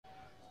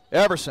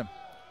Everson,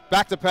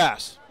 back to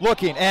pass,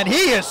 looking, and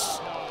he is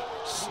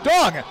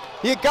stung.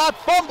 He got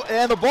fumbled,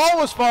 and the ball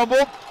was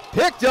fumbled,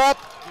 picked up,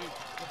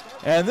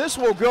 and this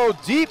will go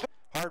deep.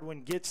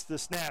 Hardwin gets the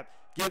snap,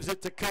 gives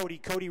it to Cody.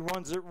 Cody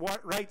runs it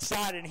right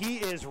side, and he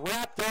is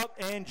wrapped up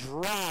and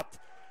dropped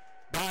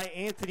by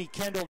Anthony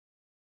Kendall.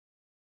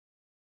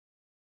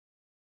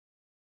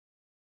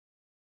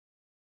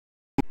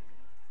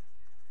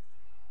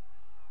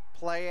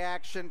 Play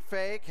action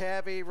fake,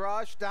 heavy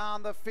rush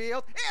down the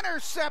field,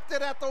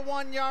 intercepted at the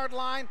 1-yard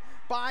line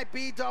by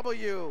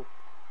BW.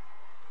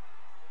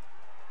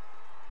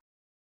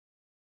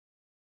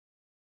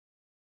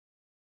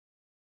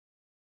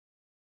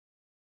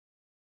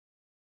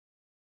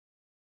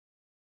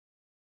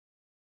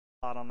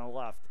 On the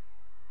left.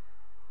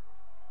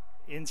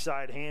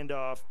 Inside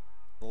handoff.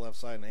 The left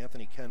side, and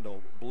Anthony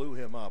Kendall blew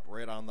him up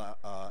right on the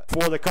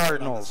for the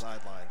Cardinals.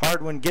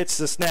 Hardwin gets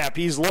the snap.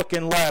 He's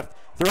looking left,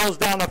 throws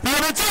down the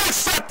field. It's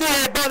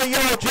intercepted by the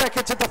Yellow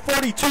Jackets at the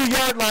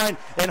 42-yard line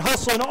and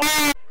hustling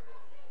all.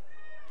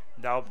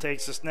 Daub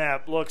takes the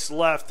snap, looks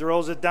left,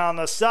 throws it down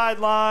the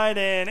sideline,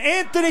 and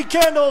Anthony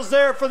Kendall's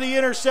there for the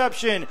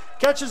interception.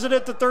 Catches it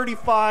at the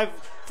 35,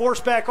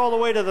 forced back all the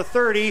way to the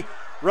 30.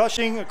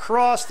 Rushing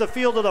across the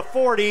field to the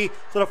 40,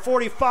 to the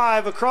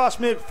 45, across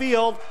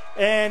midfield,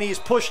 and he's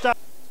pushed out.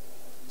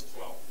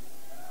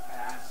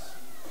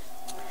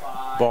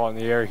 Ball in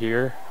the air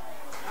here.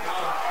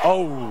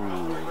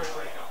 Oh,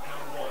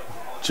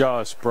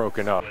 just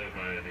broken up.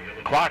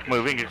 Clock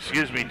moving,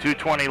 excuse me,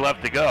 2:20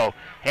 left to go.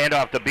 Hand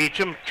off to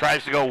Beecham,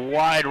 tries to go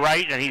wide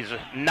right, and he's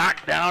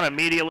knocked down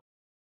immediately.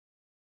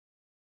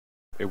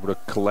 Able to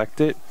collect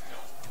it.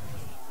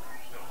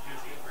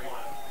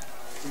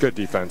 Good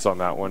defense on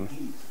that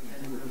one.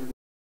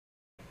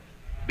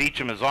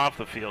 Beecham is off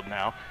the field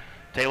now.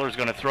 Taylor's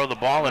going to throw the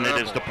ball, and it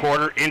is to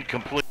Porter,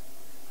 incomplete.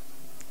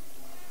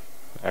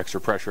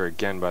 Extra pressure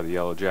again by the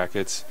Yellow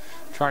Jackets.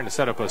 Trying to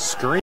set up a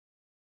screen.